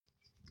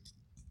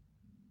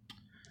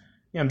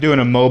Yeah, I'm doing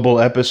a mobile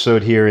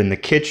episode here in the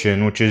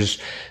kitchen, which is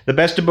the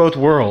best of both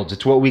worlds.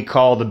 It's what we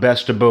call the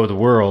best of both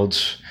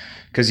worlds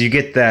because you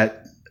get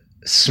that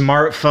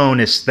smartphone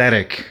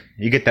aesthetic.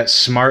 You get that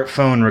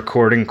smartphone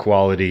recording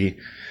quality,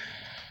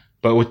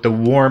 but with the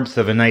warmth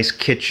of a nice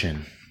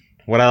kitchen.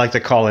 What I like to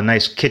call a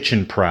nice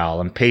kitchen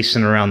prowl. I'm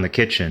pacing around the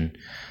kitchen,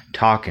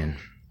 talking.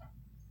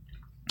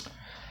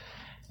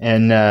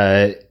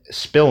 And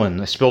spilling.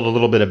 I spilled a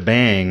little bit of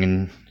Bang,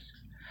 and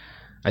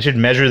I should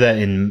measure that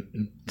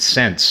in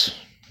cents.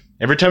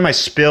 Every time I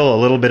spill a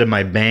little bit of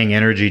my Bang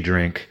energy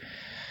drink,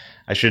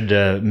 I should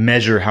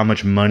measure how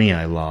much money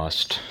I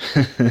lost.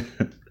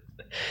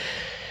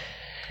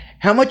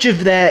 How much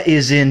of that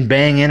is in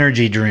Bang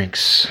energy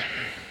drinks?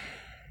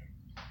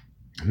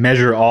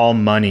 Measure all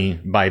money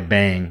by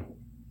Bang.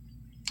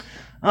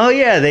 Oh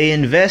yeah, they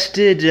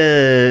invested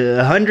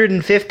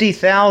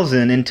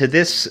 $150,000 into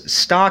this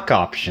stock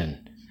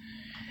option.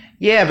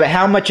 Yeah, but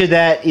how much of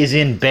that is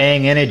in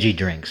Bang energy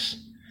drinks?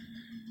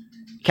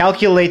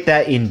 Calculate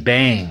that in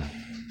Bang.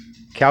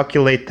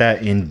 Calculate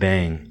that in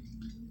Bang.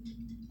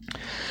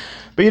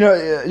 But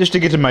just to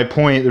get to my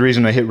point, the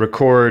reason I hit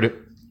record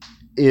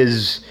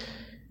is,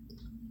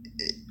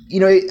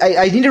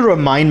 I need to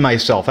remind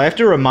myself. I have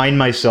to remind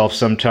myself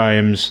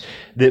sometimes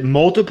that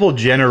multiple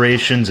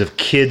generations of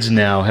kids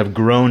now have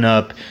grown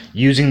up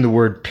using the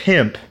word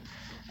pimp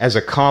as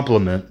a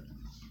compliment.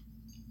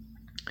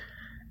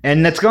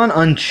 And that's gone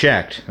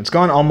unchecked. It's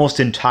gone almost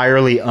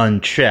entirely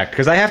unchecked.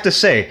 Because I have to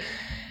say,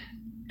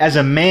 as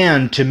a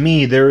man, to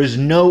me, there is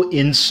no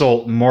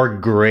insult more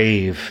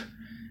grave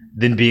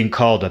than being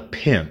called a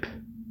pimp.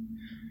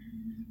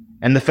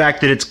 And the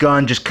fact that it's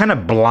gone just kind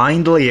of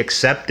blindly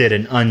accepted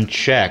and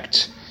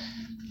unchecked.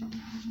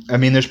 I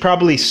mean, there's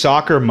probably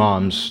soccer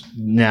moms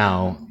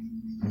now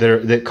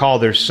that call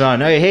their son,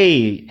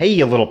 hey,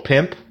 you little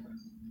pimp.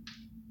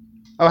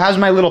 Oh, how's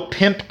my little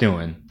pimp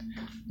doing?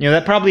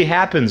 That probably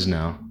happens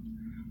now.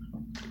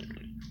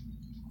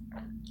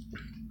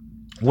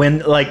 When,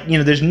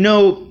 there's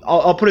no,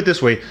 I'll put it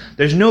this way,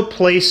 there's no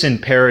place in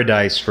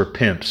paradise for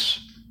pimps.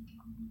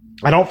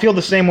 I don't feel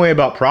the same way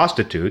about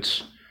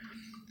prostitutes.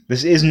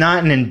 This is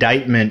not an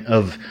indictment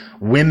of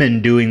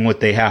women doing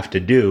what they have to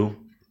do.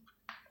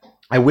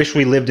 I wish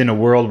we lived in a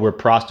world where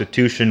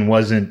prostitution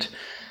wasn't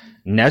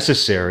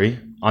necessary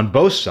on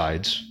both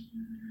sides.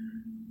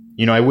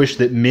 I wish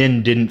that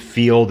men didn't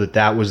feel that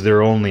that was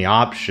their only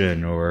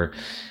option, or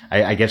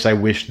I guess I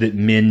wish that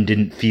men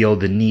didn't feel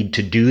the need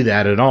to do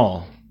that at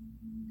all.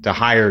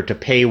 To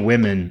pay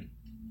women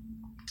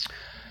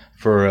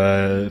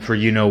for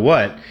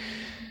what?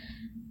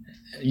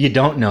 You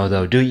don't know,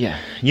 though, do you?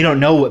 You don't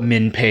know what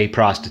men pay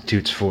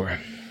prostitutes for.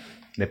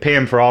 They pay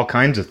them for all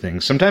kinds of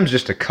things, sometimes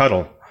just to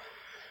cuddle.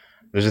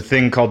 There's a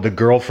thing called the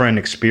girlfriend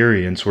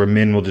experience where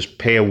men will just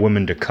pay a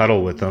woman to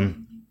cuddle with them.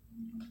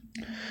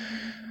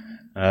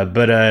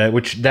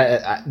 Which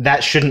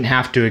that shouldn't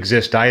have to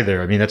exist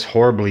either. I mean, that's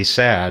horribly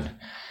sad.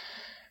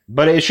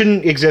 But it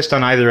shouldn't exist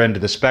on either end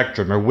of the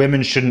spectrum, or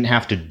women shouldn't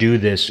have to do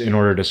this in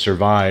order to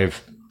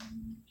survive.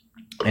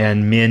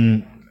 And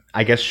men,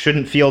 I guess,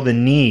 shouldn't feel the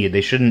need.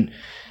 They shouldn't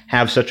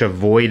have such a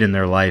void in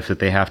their life that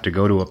they have to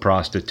go to a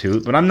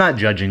prostitute. But I'm not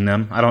judging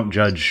them. I don't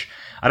judge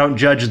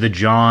the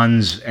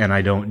Johns, and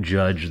I don't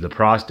judge the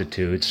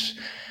prostitutes.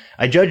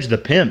 I judge the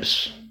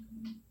pimps.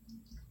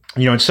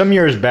 Some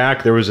years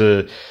back, there was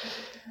a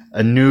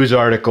news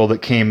article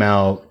that came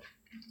out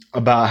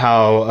about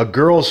how a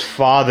girl's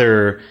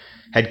father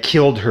had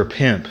killed her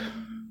pimp.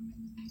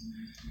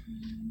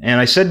 And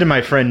I said to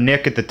my friend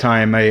Nick at the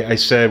time, I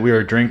said, we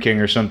were drinking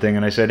or something,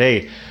 and I said,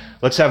 hey,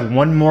 let's have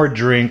one more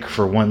drink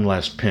for one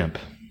less pimp.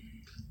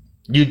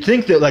 You'd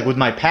think that, with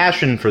my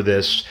passion for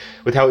this,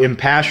 with how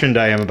impassioned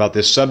I am about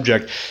this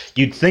subject,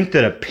 you'd think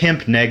that a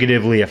pimp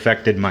negatively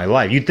affected my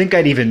life. You'd think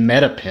I'd even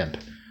met a pimp.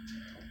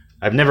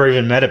 I've never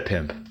even met a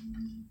pimp.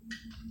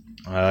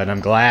 And I'm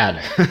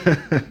glad.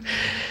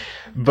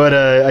 But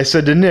I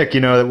said to Nick,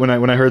 that when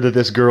I heard that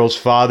this girl's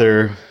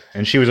father,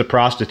 and she was a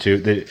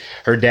prostitute, that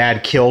her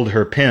dad killed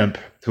her pimp,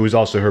 who was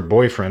also her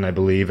boyfriend, I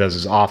believe, as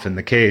is often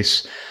the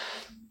case,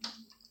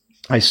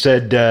 I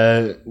said,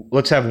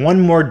 let's have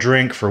one more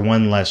drink for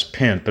one less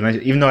pimp. And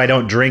even though I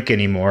don't drink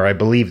anymore, I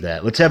believe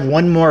that. Let's have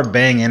one more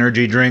Bang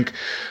energy drink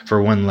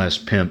for one less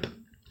pimp.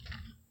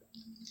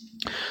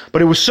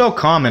 But it was so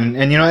common,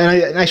 and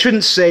I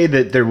shouldn't say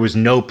that there was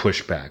no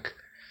pushback.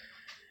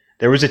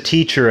 There was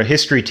a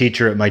history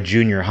teacher at my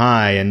junior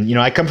high, and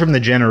I come from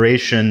the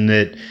generation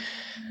that,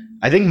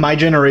 I think my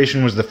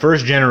generation was the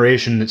first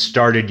generation that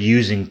started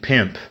using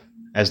pimp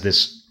as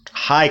this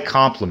high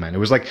compliment. It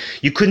was like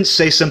you couldn't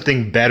say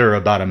something better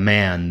about a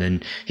man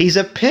than, he's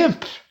a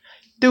pimp.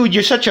 Dude,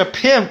 you're such a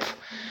pimp.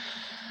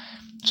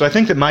 So I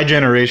think that my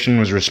generation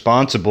was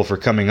responsible for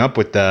coming up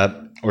with that,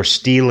 or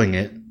stealing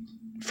it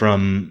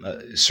from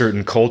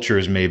certain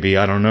cultures maybe,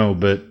 I don't know,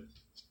 but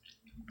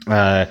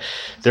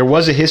there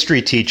was a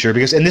history teacher,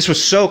 and this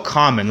was so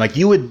common,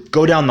 you would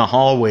go down the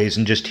hallways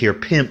and just hear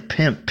pimp,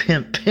 pimp,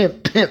 pimp,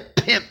 pimp, pimp,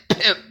 pimp,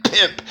 pimp,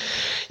 pimp.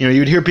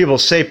 You'd hear people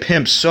say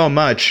pimp so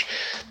much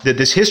that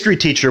this history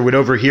teacher would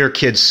overhear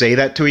kids say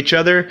that to each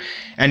other,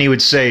 and he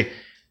would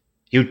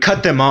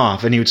cut them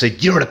off, and he would say, "Do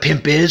you know what a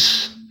pimp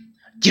is?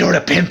 Do you know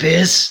what a pimp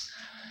is?"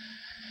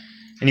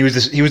 And he was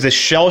this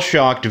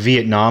shell-shocked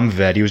Vietnam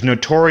vet. He was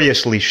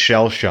notoriously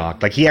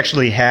shell-shocked. Like, he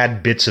actually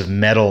had bits of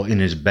metal in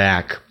his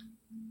back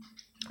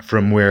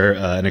from where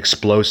an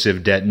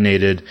explosive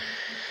detonated,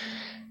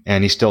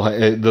 and he still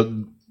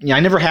I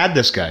never had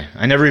this guy.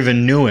 I never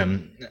even knew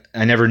him.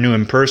 I never knew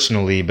him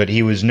personally, but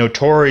he was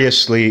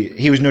notoriously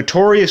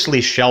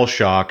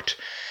shell-shocked,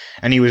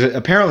 and he was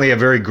apparently a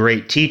very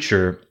great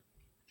teacher,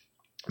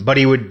 but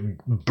he would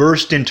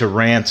burst into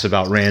rants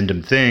about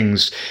random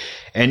things.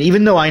 And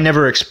even though I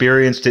never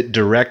experienced it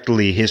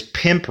directly, his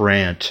pimp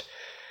rant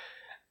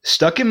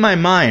stuck in my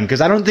mind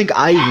because I don't think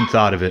I even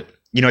thought of it.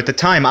 You know, at the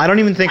time, I don't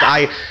even think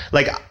I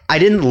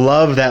didn't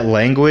love that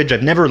language.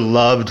 I've never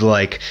loved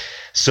like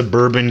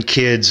suburban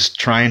kids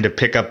trying to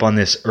pick up on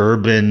this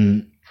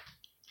urban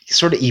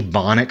sort of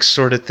ebonics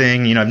sort of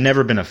thing. You know, I've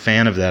never been a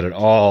fan of that at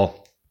all.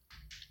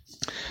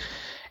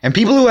 And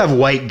people who have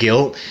white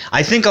guilt,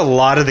 I think a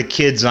lot of the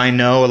kids I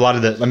know,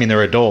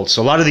 they're adults.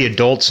 A lot of the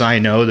adults I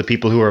know, the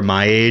people who are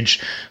my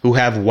age, who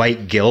have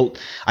white guilt,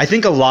 I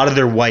think a lot of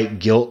their white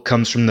guilt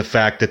comes from the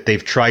fact that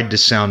they've tried to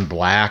sound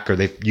black or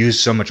they've used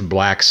so much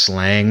black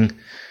slang.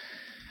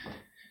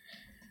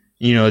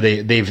 You know,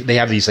 they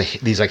have these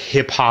like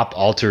hip hop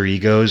alter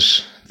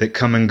egos that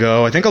come and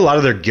go. I think a lot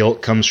of their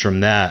guilt comes from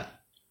that.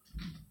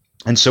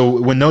 And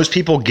so when those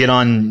people get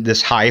on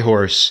this high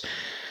horse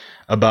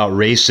about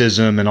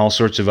racism and all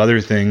sorts of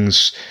other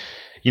things,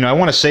 you know, I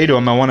want to say to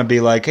them, I want to be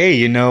like, hey,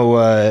 you know,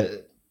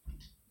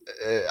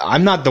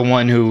 I'm not the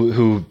one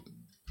who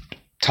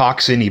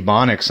talks in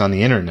ebonics on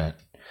the internet.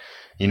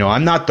 You know,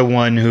 I'm not the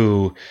one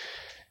who,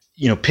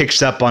 you know,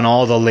 picks up on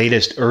all the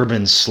latest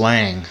urban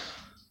slang.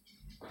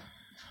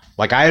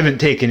 Like, I haven't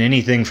taken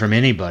anything from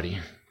anybody.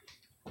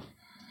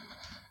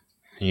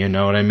 You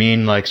know what I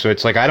mean? Like, so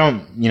it's like, I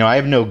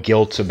have no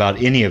guilt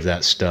about any of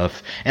that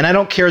stuff. And I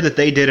don't care that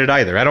they did it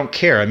either. I don't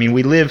care. I mean,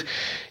 we live,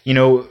 you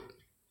know,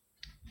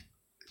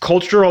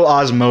 cultural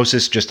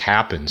osmosis just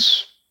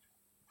happens.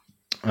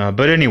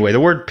 But anyway, the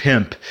word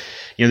pimp,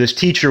 you know, this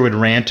teacher would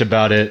rant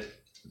about it.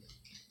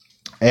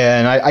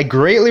 And I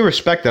greatly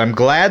respect that. I'm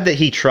glad that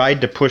he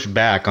tried to push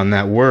back on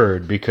that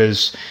word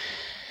because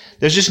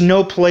there's just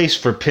no place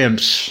for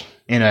pimps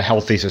in a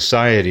healthy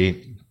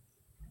society.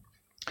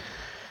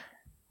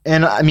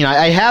 And I mean,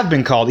 I have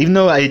been called, even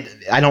though I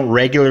don't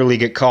regularly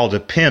get called a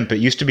pimp, it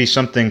used to be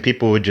something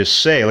people would just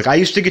say. Like, I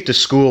used to get to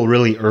school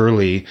really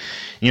early.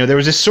 You know, there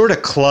was this sort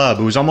of club.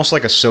 It was almost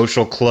like a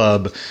social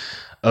club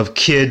of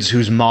kids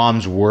whose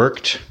moms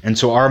worked. And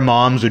so our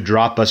moms would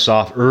drop us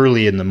off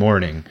early in the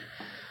morning.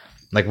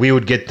 Like, we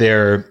would get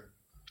there,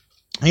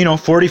 you know,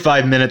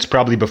 45 minutes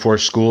probably before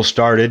school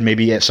started,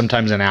 maybe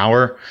sometimes an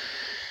hour.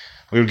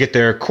 We would get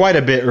there quite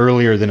a bit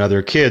earlier than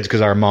other kids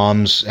because our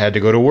moms had to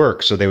go to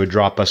work, so they would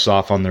drop us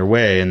off on their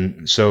way.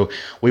 And so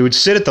we would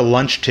sit at the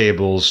lunch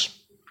tables.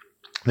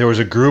 There was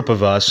a group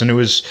of us, and it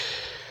was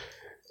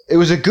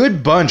a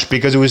good bunch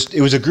because it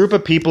was a group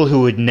of people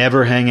who would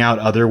never hang out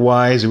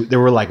otherwise. There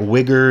were like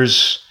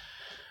wiggers.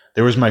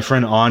 There was my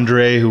friend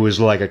Andre, who was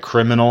like a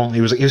criminal. He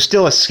was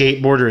still a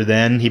skateboarder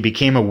then. He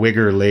became a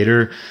wigger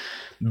later,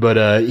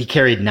 but he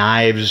carried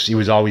knives. He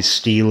was always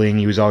stealing.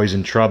 He was always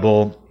in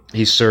trouble.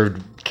 He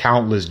served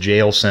countless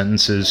jail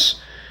sentences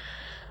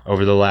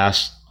over the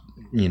last,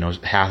 you know,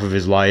 half of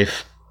his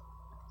life.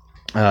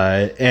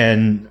 But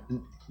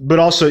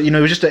also, you know,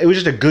 it was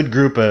just a good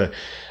group of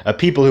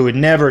people who would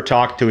never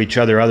talk to each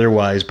other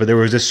otherwise. But there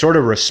was this sort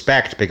of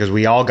respect because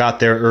we all got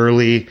there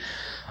early.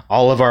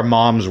 All of our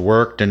moms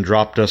worked and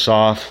dropped us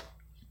off.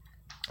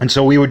 And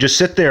so we would just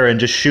sit there and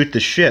just shoot the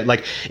shit.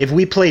 Like, if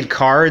we played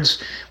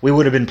cards, we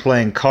would have been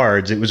playing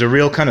cards. It was a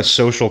real kind of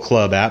social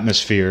club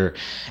atmosphere.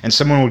 And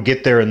someone would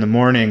get there in the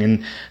morning,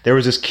 and there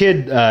was this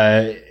kid,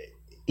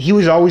 he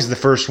was always the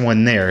first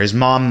one there. His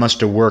mom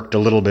must have worked a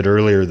little bit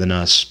earlier than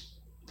us.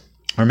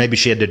 Or maybe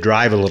she had to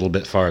drive a little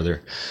bit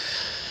farther.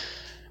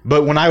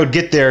 But when I would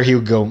get there, he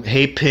would go,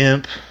 "Hey,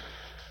 pimp.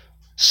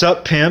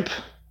 Sup, pimp?"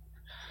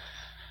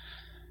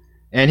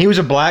 And he was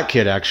a black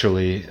kid,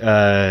 actually.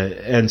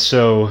 And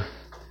so,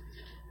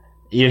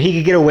 you know, he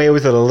could get away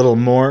with it a little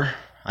more.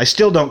 I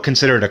still don't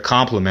consider it a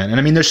compliment. And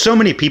I mean, there's so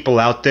many people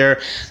out there.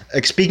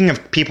 Like, speaking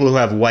of people who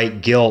have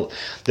white guilt,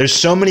 there's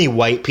so many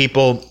white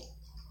people.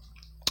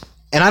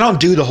 And I don't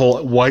do the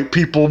whole white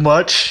people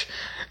much.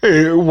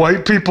 Hey,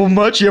 white people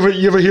much? You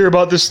ever hear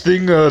about this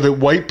thing that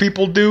white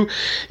people do?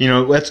 You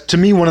know, that's, to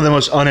me, one of the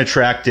most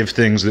unattractive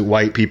things that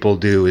white people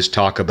do is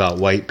talk about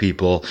white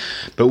people.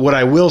 But what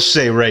I will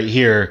say right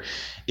here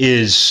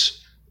is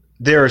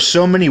there are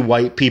so many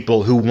white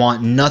people who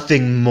want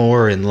nothing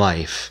more in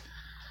life.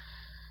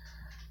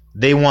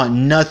 They want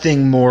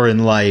nothing more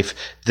in life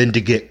than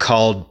to get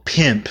called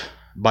pimp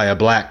by a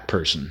black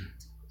person.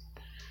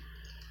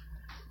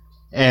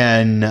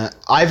 And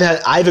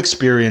I've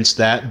experienced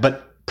that,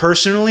 but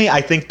personally,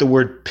 I think the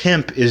word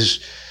pimp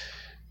is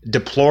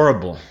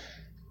deplorable.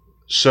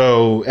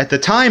 So at the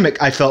time,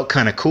 I felt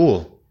kind of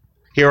cool.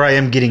 Here I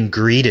am getting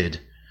greeted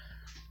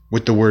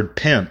with the word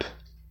pimp.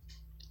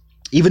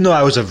 Even though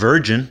I was a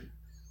virgin,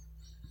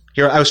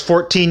 here I was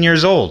 14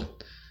 years old.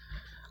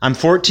 I'm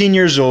 14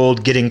 years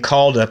old getting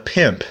called a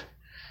pimp,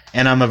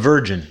 and I'm a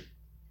virgin.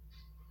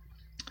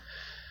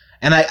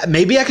 And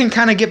maybe I can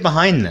kind of get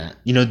behind that.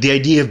 You know, the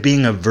idea of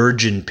being a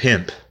virgin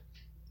pimp.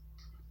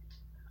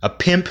 A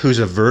pimp who's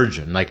a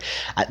virgin. Like,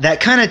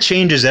 that kind of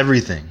changes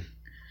everything.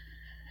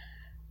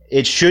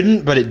 It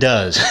shouldn't, but it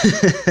does.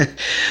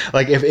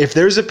 Like, if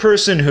there's a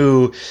person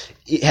who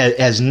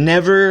has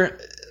never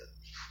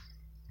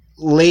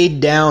laid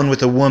down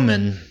with a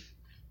woman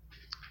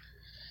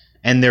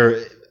and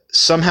they're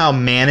somehow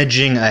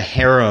managing a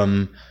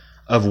harem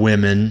of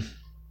women,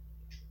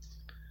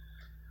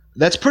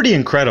 that's pretty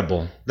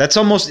incredible. That's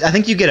almost, I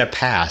think you get a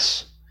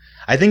pass.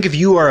 I think if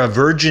you are a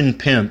virgin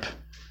pimp,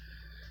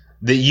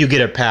 that you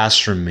get a pass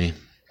from me.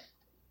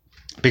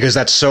 Because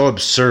that's so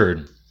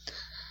absurd.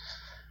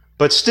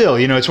 But still,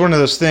 you know, it's one of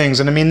those things.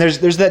 And I mean, there's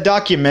that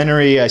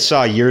documentary I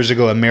saw years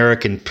ago,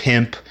 American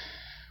Pimp,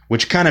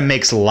 which kind of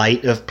makes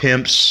light of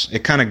pimps.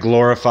 It kind of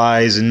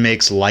glorifies and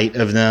makes light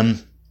of them.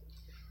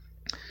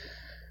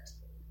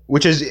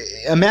 Which is,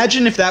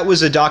 imagine if that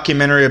was a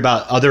documentary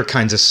about other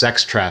kinds of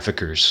sex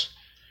traffickers.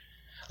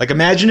 Like,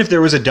 imagine if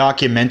there was a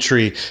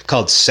documentary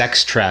called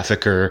Sex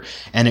Trafficker,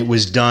 and it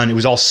was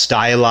all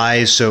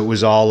stylized, so it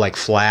was all like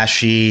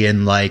flashy,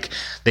 and like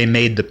they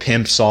made the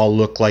pimps all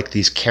look like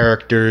these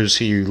characters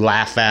who you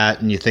laugh at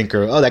and you think,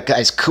 oh, that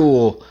guy's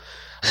cool.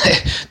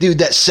 Dude,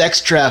 that sex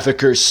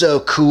trafficker is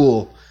so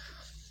cool.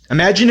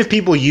 Imagine if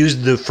people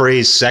used the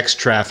phrase sex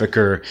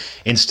trafficker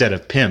instead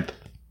of pimp.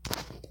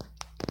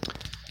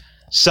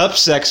 Sup,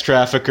 sex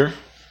trafficker?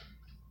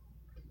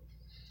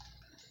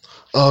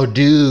 Oh,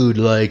 dude,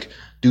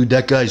 dude,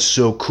 that guy's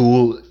so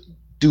cool.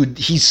 Dude,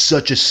 he's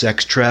such a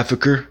sex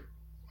trafficker.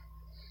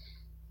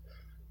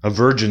 A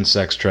virgin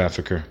sex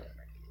trafficker.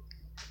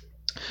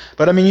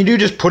 But I mean, you do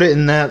just put it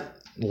in that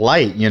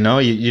light, you know?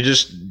 You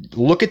just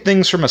look at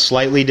things from a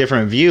slightly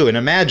different view and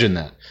imagine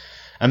that.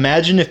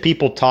 Imagine if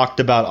people talked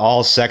about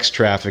all sex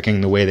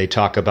trafficking the way they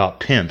talk about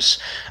pimps.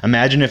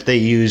 Imagine if they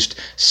used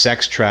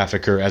sex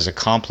trafficker as a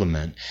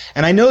compliment.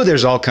 And I know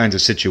there's all kinds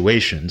of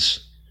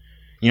situations.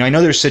 You know, I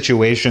know there's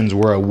situations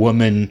where a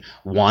woman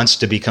wants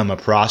to become a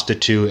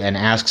prostitute and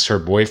asks her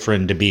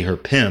boyfriend to be her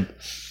pimp.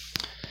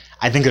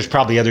 I think there's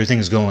probably other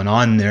things going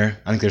on there.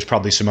 I think there's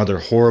probably some other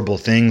horrible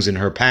things in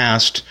her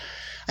past.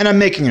 And I'm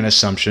making an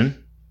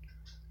assumption.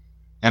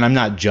 And I'm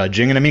not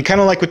judging. And I mean, kind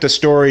of like with the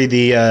story,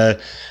 the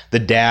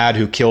dad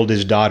who killed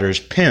his daughter's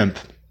pimp.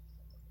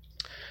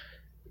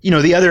 You know,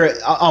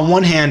 on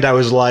one hand, I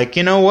was like,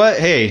 you know what?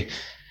 Hey,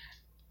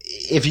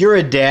 if you're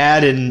a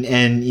dad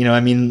and you know, I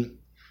mean,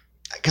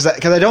 because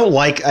I don't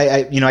like,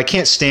 I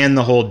can't stand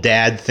the whole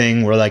dad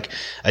thing where like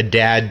a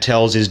dad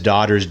tells his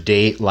daughter's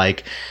date,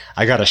 like,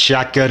 I got a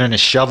shotgun and a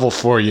shovel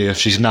for you if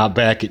she's not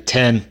back at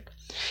 10.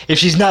 If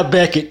she's not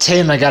back at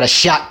 10, I got a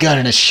shotgun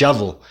and a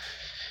shovel.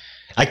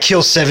 I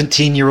kill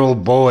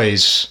 17-year-old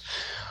boys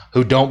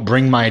who don't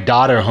bring my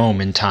daughter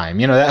home in time.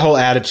 You know, that whole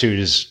attitude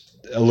is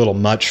a little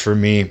much for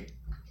me.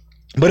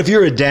 But if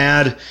you're a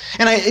dad,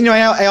 and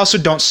I also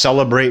don't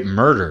celebrate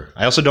murder.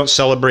 I also don't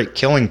celebrate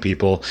killing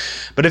people.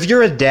 But if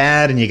you're a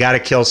dad and you got to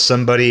kill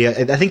somebody,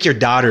 I think your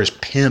daughter's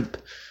pimp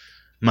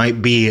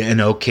might be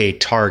an okay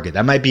target.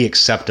 That might be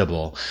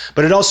acceptable.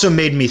 But it also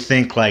made me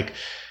think, like,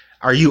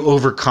 are you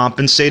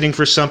overcompensating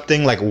for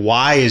something? Like,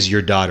 why is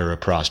your daughter a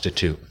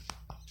prostitute?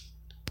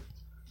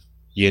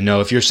 You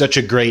know, if you're such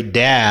a great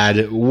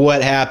dad,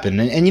 what happened?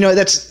 And you know,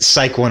 that's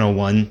Psych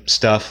 101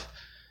 stuff.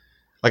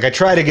 Like, I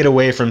try to get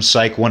away from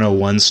Psych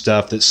 101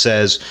 stuff that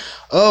says,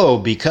 oh,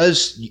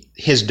 because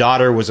his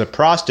daughter was a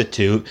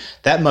prostitute,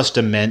 that must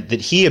have meant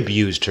that he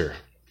abused her.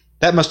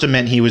 That must have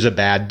meant he was a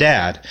bad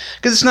dad.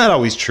 Because it's not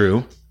always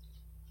true.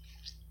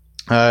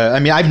 I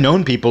mean, I've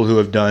known people who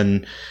have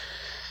done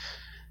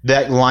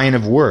that line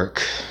of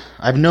work.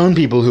 I've known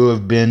people who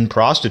have been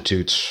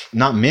prostitutes.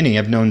 Not many.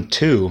 I've known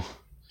two.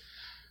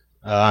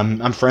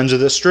 I'm friends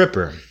with a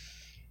stripper.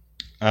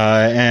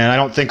 And I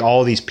don't think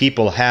all these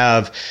people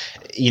have...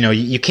 You know,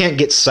 you can't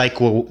get Psych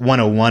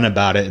 101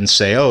 about it and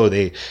say, oh,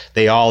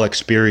 they all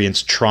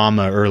experienced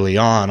trauma early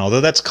on,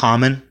 although that's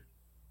common.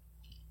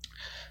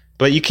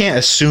 But you can't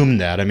assume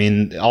that. I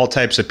mean, all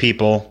types of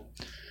people,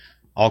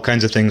 all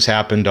kinds of things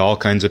happen to all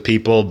kinds of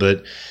people,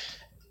 but,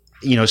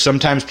 you know,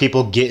 sometimes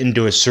people get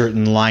into a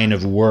certain line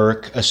of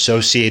work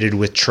associated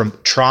with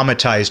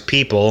traumatized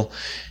people,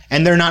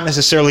 and they're not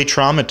necessarily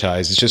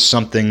traumatized. It's just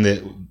something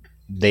that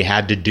they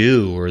had to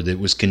do or that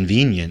was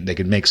convenient. They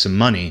could make some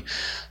money.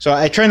 So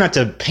I try not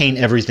to paint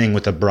everything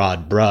with a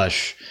broad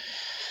brush.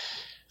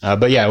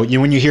 But yeah,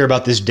 when you hear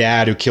about this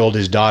dad who killed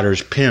his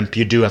daughter's pimp,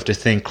 you do have to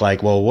think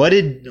like, well,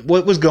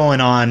 what was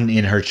going on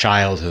in her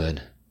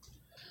childhood?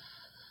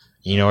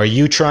 You know, are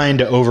you trying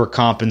to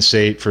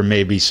overcompensate for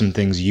maybe some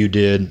things you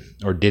did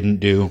or didn't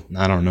do?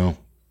 I don't know.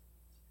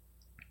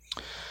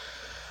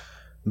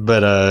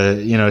 But,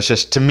 you know, it's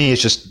just, to me,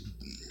 it's just,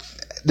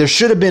 there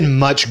should have been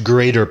much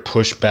greater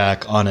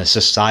pushback on a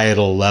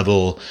societal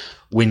level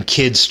when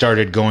kids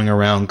started going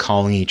around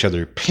calling each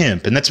other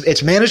pimp. And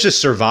it's managed to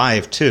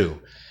survive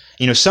too.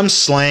 You know, some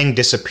slang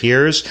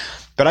disappears,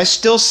 but I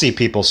still see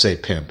people say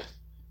pimp.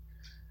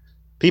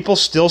 People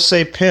still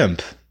say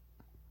pimp.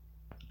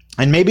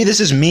 And maybe this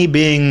is me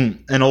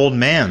being an old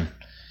man.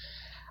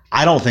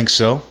 I don't think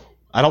so.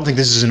 I don't think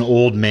this is an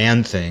old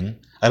man thing.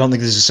 I don't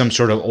think this is some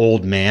sort of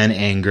old man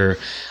anger.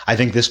 I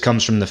think this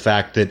comes from the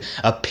fact that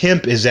a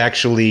pimp is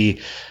actually,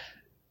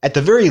 at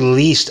the very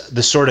least,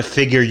 the sort of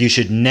figure you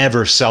should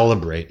never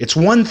celebrate. It's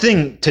one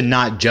thing to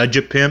not judge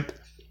a pimp.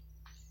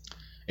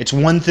 It's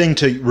one thing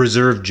to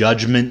reserve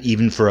judgment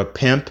even for a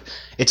pimp.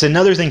 It's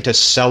another thing to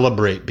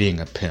celebrate being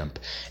a pimp.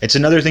 It's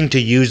another thing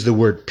to use the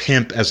word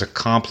pimp as a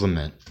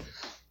compliment.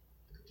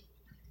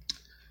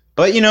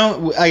 But, you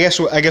know, I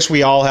guess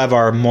we all have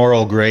our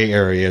moral gray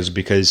areas,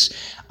 because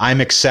I'm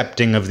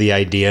accepting of the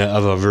idea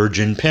of a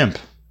virgin pimp.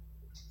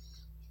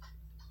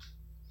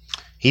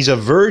 He's a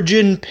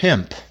virgin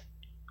pimp.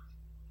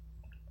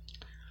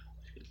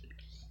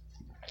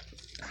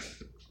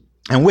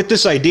 And with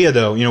this idea,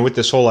 though, you know, with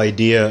this whole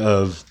idea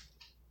of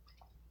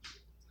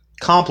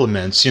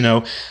compliments, you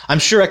know, I'm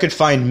sure I could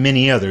find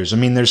many others. I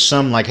mean, there's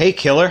some like, hey,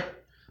 killer.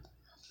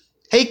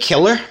 Hey,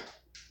 killer.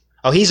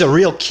 Oh, he's a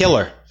real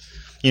killer.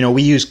 You know,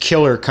 we use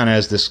killer kind of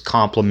as this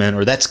compliment,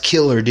 or that's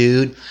killer,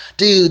 dude.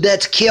 Dude,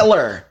 that's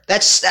killer.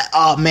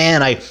 Oh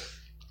man,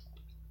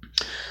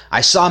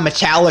 I saw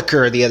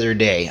Metallica the other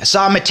day. I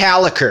saw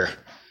Metallica.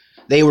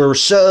 They were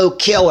so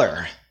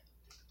killer.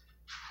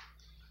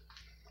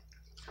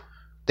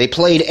 They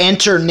played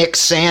Enter Nick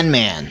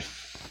Sandman.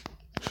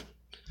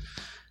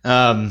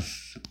 They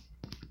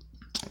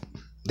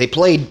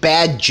played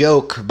Bad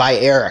Joke by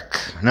Eric.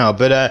 No,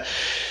 but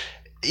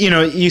you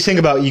know, you think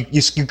about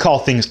you call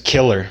things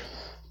killer.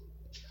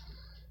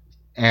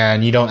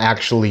 And you don't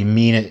actually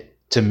mean it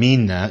to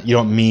mean that. You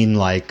don't mean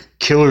like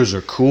killers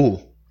are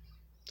cool.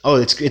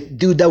 Oh,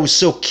 dude, that was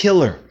so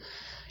killer.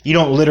 You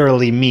don't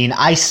literally mean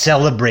I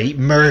celebrate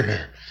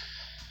murder.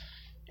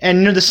 And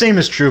you know, the same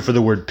is true for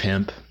the word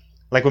pimp.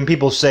 Like when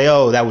people say,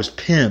 oh, that was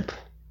pimp,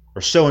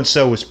 or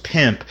so-and-so was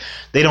pimp,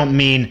 they don't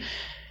mean,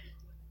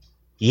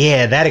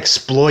 yeah, that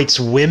exploits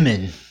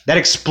women. That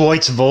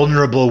exploits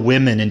vulnerable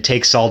women and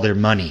takes all their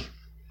money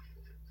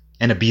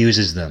and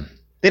abuses them.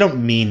 They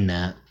don't mean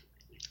that.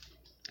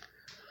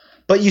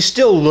 But you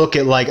still look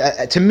at, like,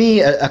 to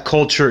me, a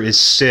culture is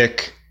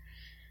sick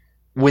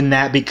when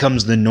that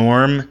becomes the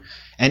norm.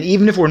 And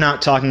even if we're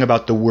not talking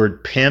about the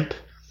word pimp,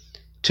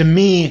 to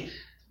me,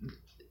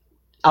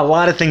 a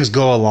lot of things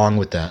go along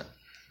with that.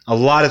 A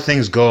lot of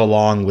things go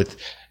along with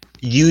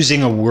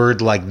using a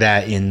word like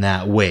that in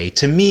that way.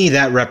 To me,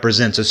 that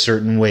represents a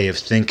certain way of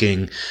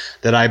thinking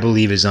that I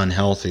believe is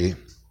unhealthy.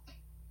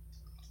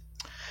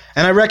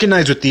 And I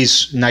recognize with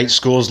these night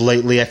schools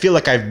lately, I feel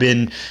like I've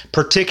been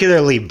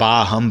particularly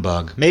bah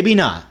humbug. Maybe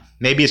not.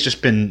 Maybe it's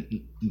just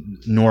been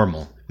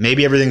normal.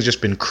 Maybe everything's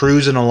just been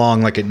cruising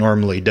along like it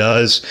normally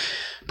does.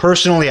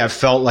 Personally, I've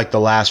felt like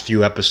the last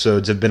few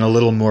episodes have been a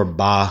little more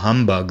bah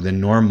humbug than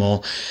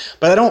normal,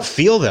 but I don't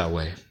feel that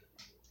way.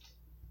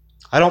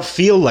 I don't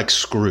feel like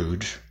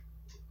Scrooge.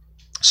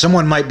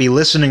 Someone might be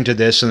listening to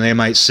this and they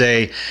might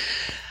say,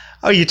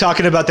 oh, you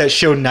talking about that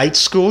show Night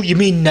School? You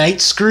mean Night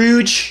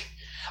Scrooge?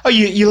 Oh,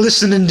 you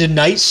listening to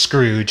Night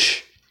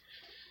Scrooge?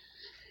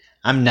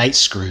 I'm Night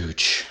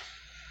Scrooge.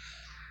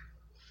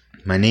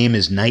 My name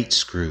is Night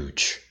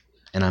Scrooge,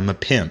 and I'm a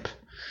pimp.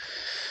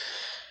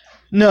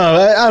 No,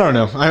 I don't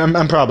know.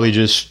 I'm probably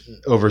just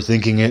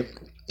overthinking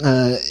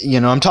it. You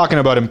know, I'm talking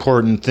about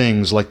important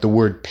things like the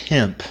word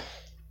pimp,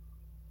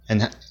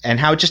 and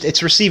how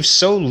it's received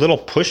so little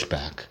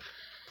pushback.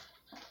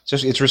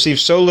 It's received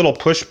so little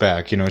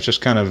pushback, you know, it's just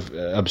kind of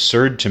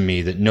absurd to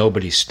me that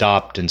nobody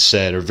stopped and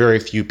said, or very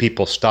few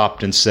people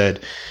stopped and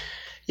said,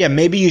 yeah,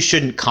 maybe you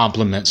shouldn't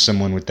compliment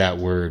someone with that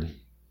word.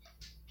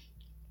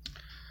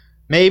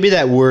 Maybe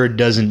that word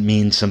doesn't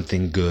mean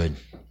something good.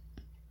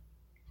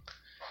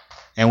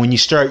 And when you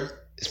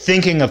start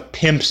thinking of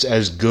pimps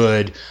as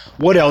good,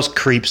 what else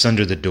creeps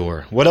under the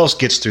door? What else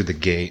gets through the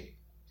gate?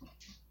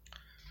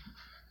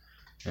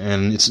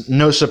 And it's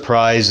no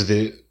surprise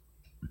that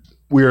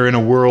we are in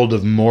a world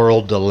of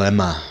moral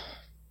dilemma.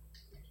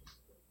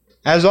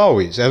 As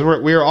always,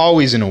 we are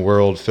always in a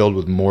world filled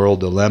with moral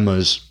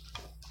dilemmas.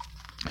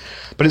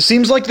 But it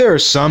seems like there are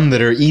some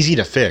that are easy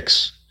to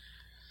fix.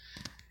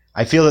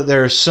 I feel that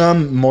there are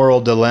some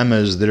moral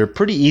dilemmas that are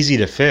pretty easy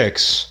to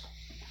fix.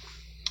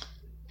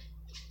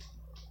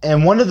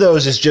 And one of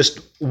those is just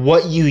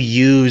what you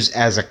use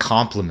as a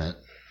compliment.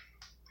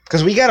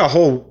 Because we got a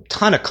whole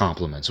ton of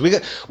compliments. We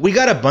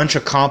got a bunch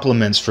of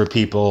compliments for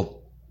people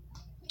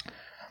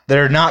that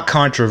are not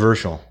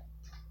controversial,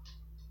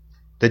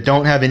 that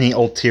don't have any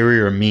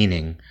ulterior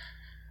meaning.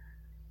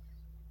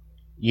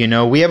 You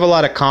know, we have a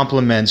lot of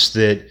compliments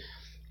that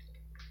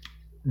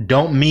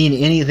don't mean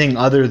anything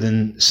other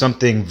than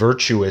something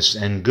virtuous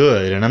and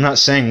good. And I'm not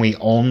saying we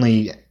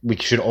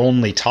should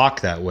only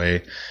talk that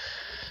way,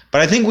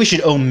 but I think we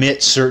should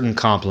omit certain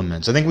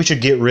compliments. I think we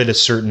should get rid of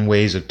certain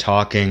ways of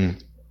talking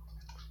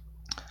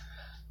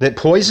that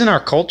poison our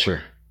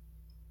culture.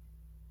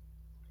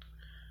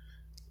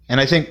 And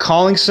I think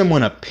calling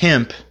someone a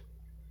pimp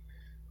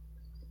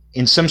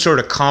in some sort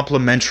of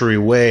complimentary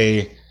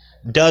way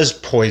does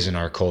poison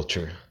our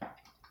culture.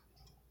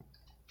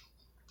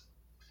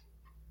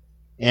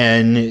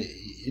 And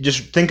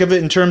just think of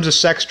it in terms of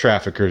sex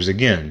traffickers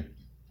again.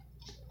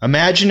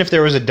 Imagine if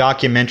there was a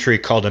documentary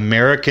called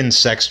American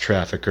Sex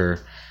Trafficker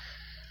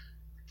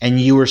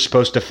and you were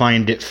supposed to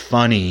find it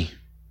funny.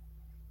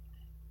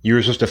 You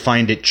were supposed to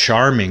find it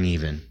charming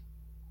even.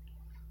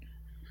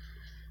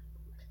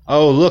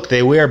 Oh, look,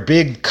 they wear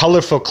big,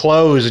 colorful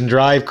clothes and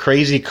drive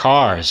crazy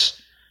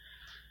cars.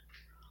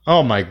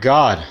 Oh my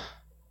God.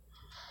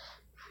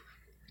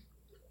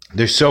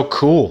 They're so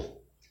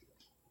cool.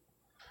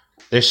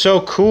 They're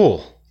so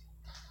cool.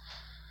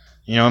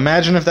 You know,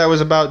 imagine if that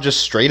was about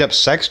just straight up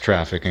sex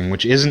trafficking,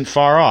 which isn't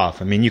far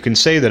off. I mean, you can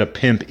say that a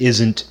pimp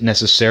isn't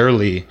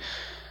necessarily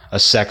a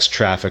sex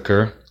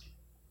trafficker.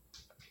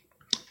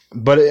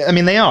 But, I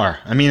mean, they are.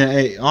 I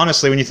mean,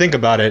 honestly, when you think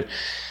about it,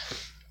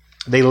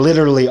 they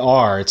literally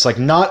are. It's like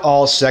not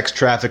all sex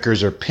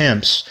traffickers are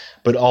pimps,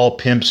 but all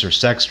pimps are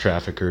sex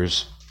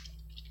traffickers.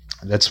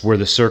 That's where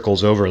the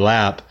circles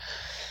overlap.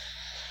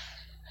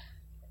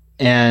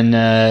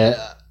 And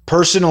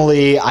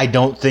personally, I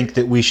don't think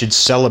that we should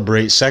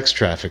celebrate sex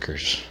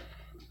traffickers.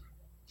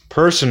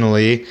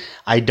 Personally,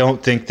 I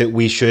don't think that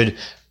we should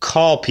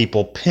call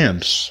people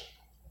pimps.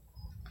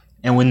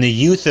 And when the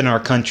youth in our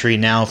country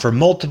now, for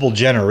multiple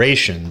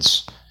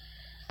generations,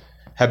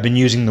 have been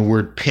using the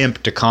word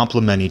pimp to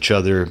compliment each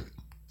other,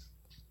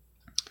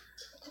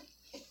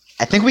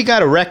 I think we got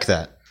to wreck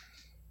that.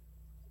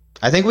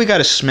 I think we got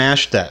to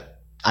smash that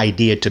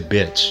idea to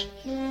bits.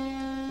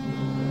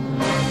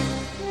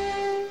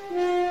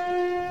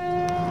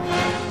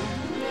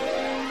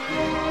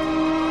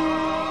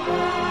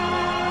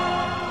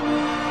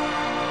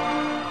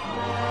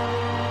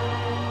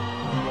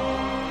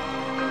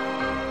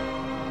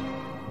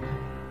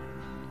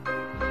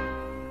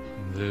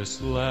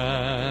 This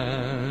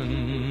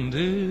land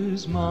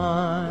is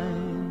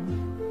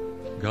mine.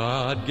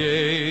 God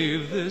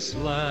gave this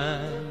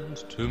land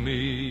to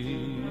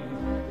me.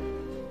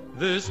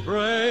 This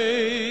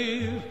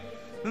brave,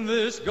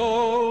 this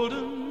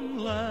golden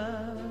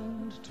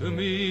land to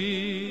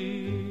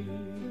me.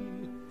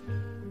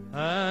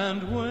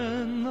 And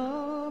when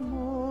the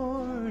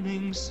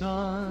morning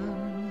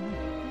sun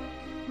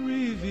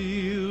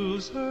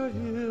reveals her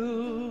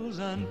hills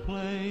and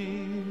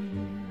plains,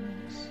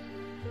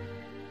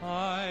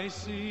 I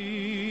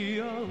see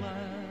a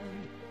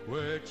land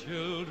where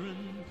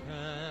children